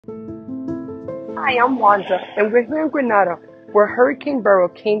Hi, I'm Wanda, and we're here in Grenada, where Hurricane Beryl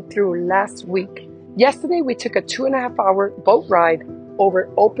came through last week. Yesterday, we took a 2.5-hour boat ride over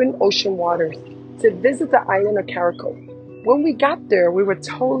open ocean waters to visit the island of Carriacou. When we got there, we were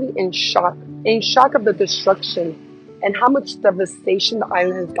totally in shock of the destruction and how much devastation the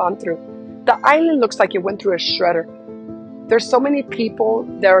island has gone through. The island looks like it went through a shredder. There's so many people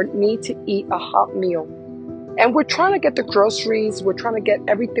that need to eat a hot meal. And we're trying to get the groceries, we're trying to get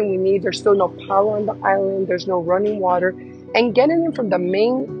everything we need. There's still no power on the island, there's no running water. And getting in from the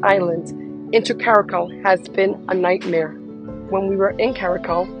main island into Carriacou has been a nightmare. When we were in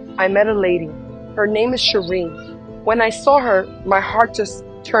Carriacou, I met a lady. Her name is Shireen. When I saw her, my heart just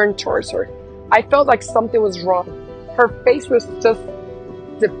turned towards her. I felt like something was wrong. Her face was just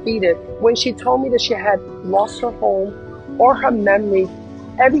defeated. When she told me that she had lost her home or her memories,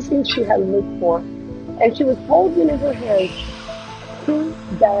 everything she had lived for, and she was holding in her hands 2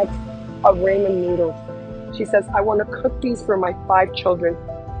 bags of ramen noodles. She says, I want to cook these for my 5 children,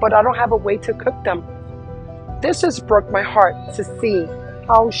 but I don't have a way to cook them. This just broke my heart to see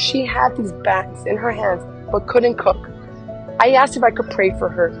how she had these bags in her hands, but couldn't cook. I asked if I could pray for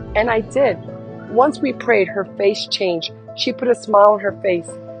her, and I did. Once we prayed, her face changed. She put a smile on her face.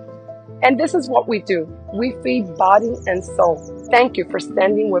 And this is what we do. We feed body and soul. Thank you for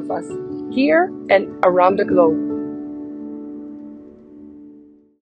standing with us, here and around the globe.